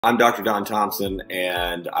I'm Dr. Don Thompson,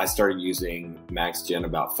 and I started using MaxGen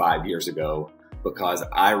about 5 years ago because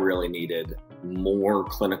I really needed more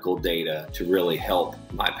clinical data to really help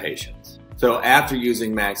my patients. So after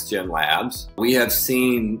using MaxGen Labs, we have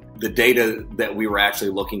seen the data that we were actually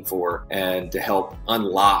looking for and to help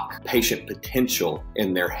unlock patient potential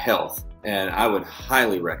in their health. And I would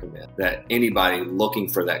highly recommend that anybody looking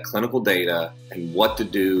for that clinical data and what to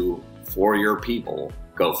do for your people,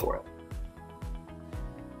 go for it.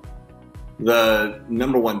 The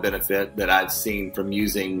number one benefit that I've seen from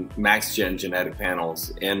using MaxGen genetic panels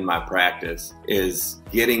in my practice is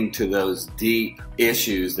getting to those deep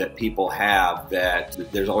issues that people have, that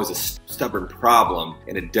there's always a stubborn problem,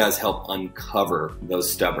 and it does help uncover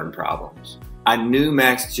those stubborn problems. I knew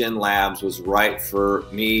MaxGen Labs was right for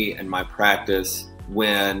me and my practice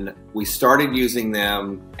when we started using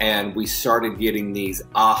them and we started getting these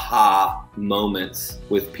aha moments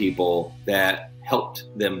with people that helped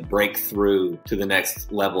them break through to the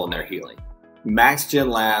next level in their healing.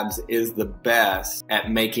 MaxGen Labs is the best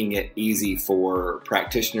at making it easy for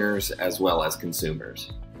practitioners as well as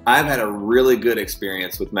consumers. I've had a really good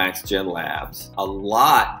experience with MaxGen Labs, a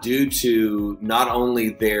lot due to not only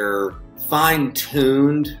their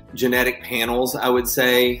fine-tuned genetic panels, I would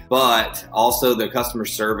say, but also their customer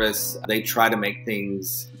service. They try to make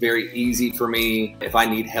things very easy for me. If I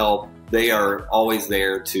need help, they are always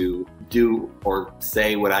there to do or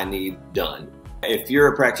say what I need done. If you're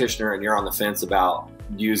a practitioner and you're on the fence about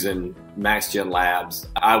using MaxGen Labs,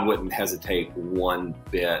 I wouldn't hesitate one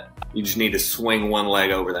bit. You just need to swing one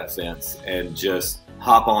leg over that fence and just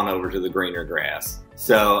hop on over to the greener grass.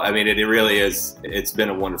 So, I mean, it really is, it's been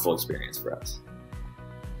a wonderful experience for us.